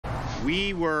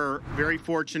We were very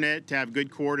fortunate to have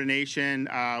good coordination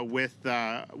with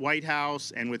the White House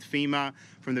and with FEMA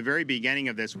from the very beginning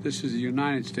of this. This is the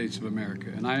United States of America,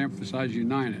 and I emphasize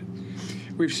united.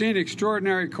 We've seen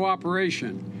extraordinary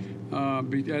cooperation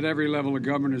at every level of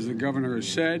government, as the governor has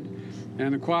said,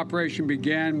 and the cooperation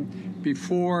began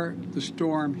before the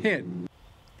storm hit.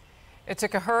 It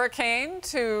took a hurricane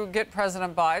to get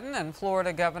President Biden and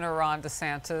Florida Governor Ron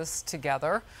DeSantis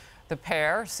together. The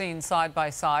pair, seen side by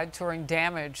side, touring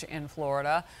damage in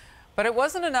Florida. But it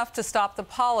wasn't enough to stop the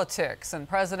politics and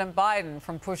President Biden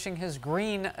from pushing his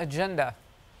green agenda.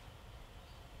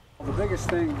 The biggest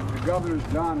thing the governor's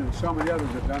done, and so many others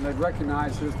have done, they've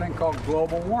recognized this thing called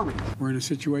global warming. We're in a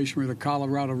situation where the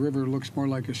Colorado River looks more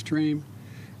like a stream.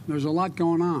 There's a lot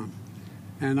going on.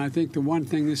 And I think the one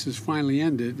thing this has finally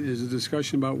ended is a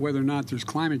discussion about whether or not there's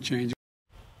climate change.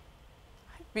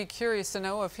 I'd be curious to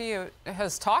know if he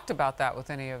has talked about that with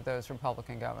any of those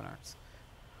Republican governors.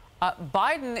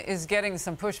 Biden is getting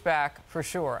some pushback for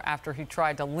sure after he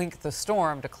tried to link the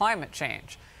storm to climate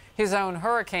change. His own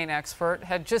hurricane expert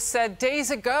had just said days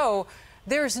ago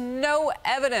there's no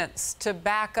evidence to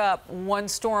back up one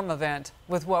storm event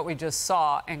with what we just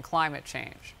saw in climate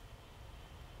change.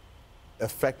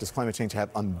 Effect does climate change have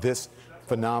on this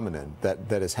phenomenon that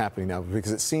is happening now?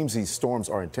 Because it seems these storms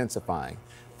are intensifying.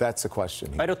 That's the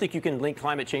question here. I don't think you can link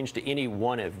climate change to any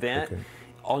one event. Okay.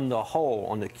 On the whole,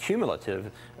 on the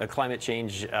cumulative, climate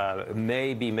change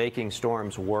may be making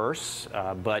storms worse,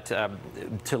 but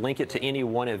to link it to any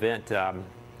one event,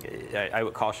 I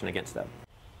would caution against that.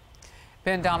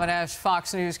 Ben Domenech,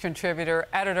 Fox News contributor,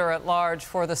 editor-at-large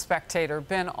for The Spectator.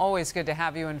 Ben, always good to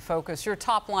have you in focus. Your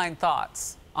top-line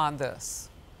thoughts on this?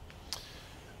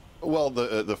 Well,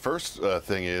 the first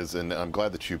thing is, and I'm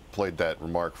glad that you played that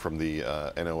remark from the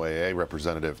NOAA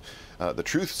representative, the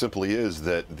truth simply is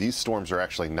that these storms are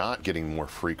actually not getting more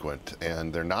frequent,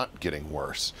 and they're not getting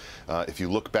worse. If you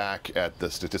look back at the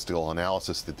statistical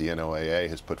analysis that the NOAA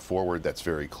has put forward, that's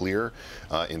very clear.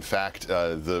 In fact,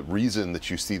 the reason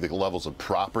that you see the levels of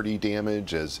property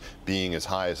damage as being as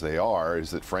high as they are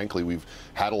is that, frankly, we've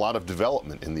had a lot of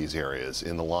development in these areas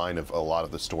in the line of a lot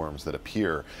of the storms that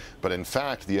appear. But in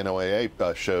fact, the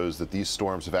NOAA shows that these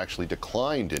storms have actually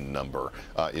declined in number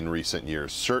in recent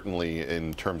years, certainly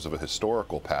in terms of a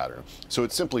historical pattern. So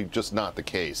it's simply just not the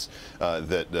case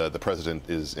that the president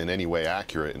is in any way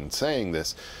accurate in saying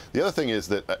this. The other thing is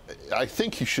that I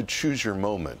think you should choose your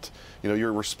moment. You know,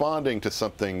 you're responding to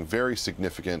something very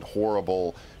significant,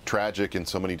 horrible, tragic in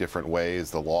so many different ways,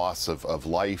 the loss of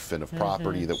life and of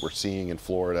property that we're seeing in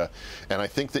Florida. And I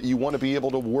think that you want to be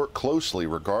able to work closely,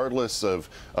 regardless of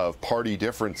party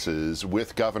differences,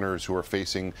 with governors who are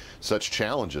facing such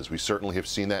challenges. We certainly have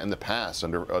seen that in the past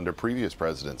under previous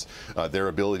presidents, their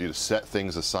ability to set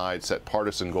things aside, set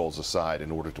partisan goals aside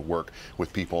in order to work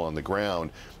with people on the ground.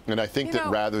 And I think that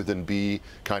rather than be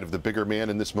kind of the bigger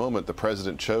man in this moment, the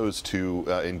president chose to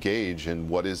engage in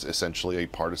what is essentially a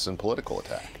partisan political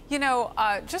attack. You know,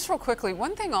 just real quickly,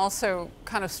 one thing also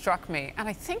kind of struck me, and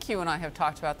I think you and I have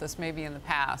talked about this maybe in the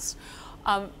past.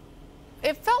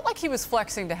 It felt like he was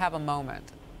flexing to have a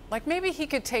moment. Like maybe he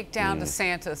could take down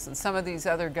DeSantis and some of these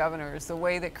other governors the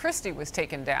way that Christie was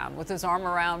taken down, with his arm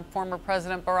around former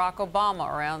President Barack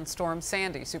Obama around Storm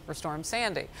Sandy, Superstorm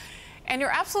Sandy. And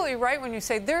you're absolutely right when you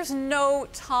say there's no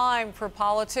time for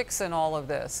politics in all of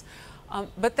this.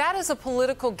 But that is a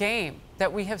political game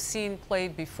that we have seen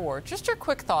played before. Just your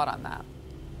quick thought on that.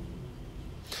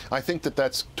 I think that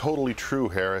that's totally true,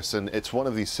 Harris, and it's one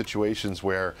of these situations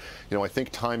where, you know, I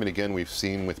think time and again we've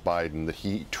seen with Biden that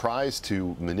he tries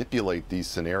to manipulate these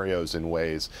scenarios in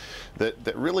ways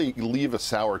that really leave a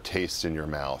sour taste in your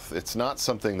mouth. It's not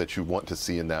something that you want to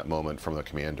see in that moment from the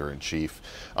commander-in-chief,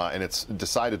 and it's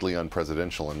decidedly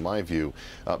unpresidential in my view.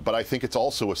 But I think it's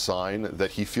also a sign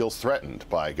that he feels threatened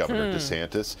by Governor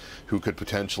DeSantis, who could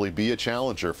potentially be a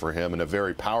challenger for him, and a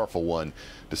very powerful one.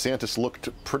 DeSantis looked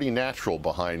pretty natural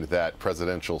behind that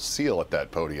presidential seal at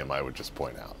that podium, I would just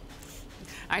point out.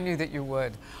 I knew that you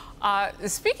would.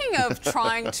 Speaking of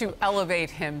trying to elevate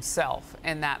himself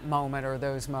in that moment or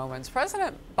those moments,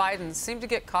 President Biden seemed to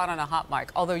get caught on a hot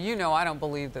mic, although you know I don't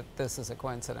believe that this is a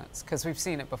coincidence because we've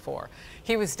seen it before.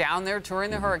 He was down there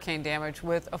touring the hurricane damage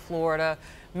with a Florida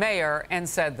mayor and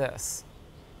said this.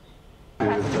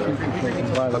 By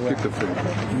the way,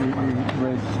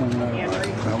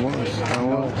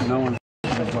 no one.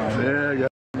 Yeah,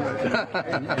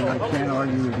 and I can't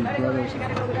argue with your brothers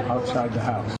outside the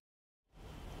house.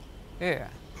 Yeah.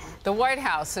 The White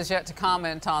House has yet to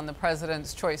comment on the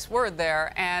president's choice word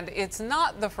there, and it's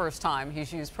not the first time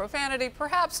he's used profanity,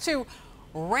 perhaps to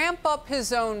ramp up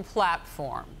his own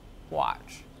platform.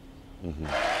 Watch.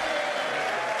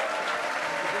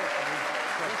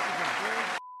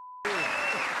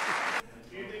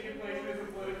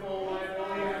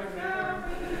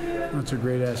 That's a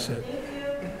great asset.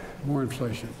 More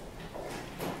inflation.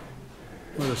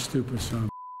 What a stupid son.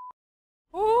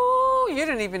 Ooh, you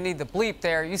didn't even need the bleep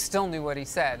there. You still knew what he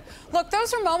said. Look,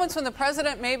 those are moments when the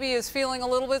president maybe is feeling a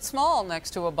little bit small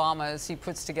next to Obama as he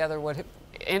puts together what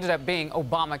ended up being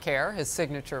Obamacare, his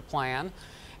signature plan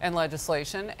and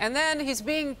legislation. And then he's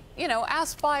being,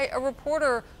 asked by a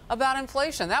reporter about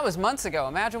inflation. That was months ago.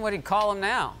 Imagine what he'd call him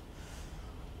now.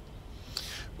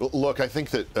 Look, I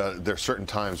think that there are certain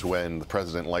times when the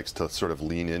president likes to sort of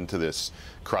lean into this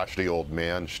crotchety old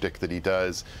man shtick that he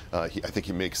does. I think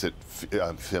he makes it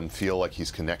him feel like he's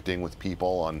connecting with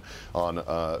people on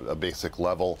a basic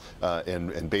level,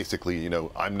 and basically,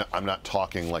 I'm not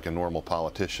talking like a normal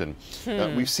politician.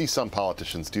 We see some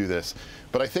politicians do this,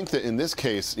 but I think that in this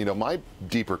case, my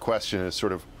deeper question is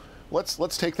sort of,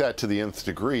 let's take that to the nth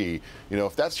degree.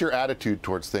 If that's your attitude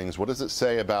towards things, what does it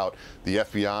say about the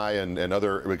FBI and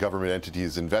other government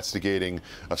entities investigating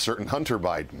a certain Hunter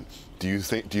Biden? Do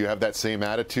you have that same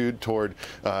attitude toward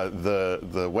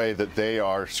the way that they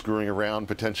are screwing around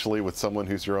potentially with someone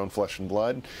who's your own flesh and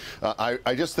blood?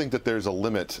 I just think that there's a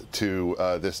limit to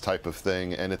this type of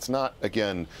thing, and it's not,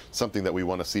 again, something that we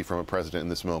want to see from a president in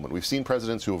this moment. We've seen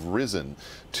presidents who have risen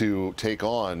to take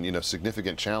on,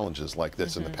 significant challenges like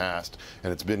this in the past,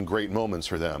 and it's been great moments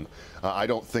for them. I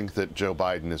don't think that Joe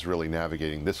Biden is really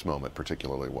navigating this moment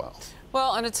particularly well.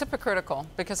 Well, and it's hypocritical,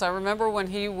 because I remember when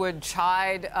he would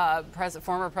chide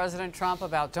former President Trump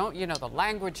about, the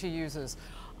language he uses.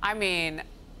 I mean,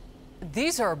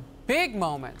 these are big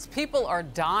moments. People are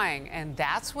dying, and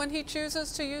that's when he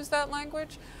chooses to use that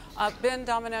language. Ben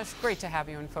Domenech, great to have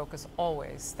you in focus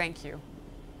always. Thank you.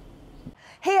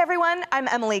 Hey everyone, I'm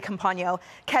Emily Campagno.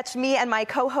 Catch me and my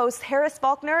co-hosts Harris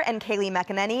Faulkner and Kaylee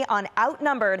McEnany on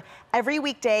Outnumbered every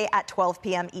weekday at 12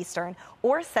 p.m. Eastern,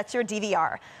 or set your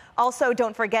DVR. Also,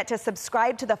 don't forget to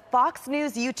subscribe to the Fox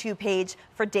News YouTube page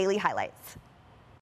for daily highlights.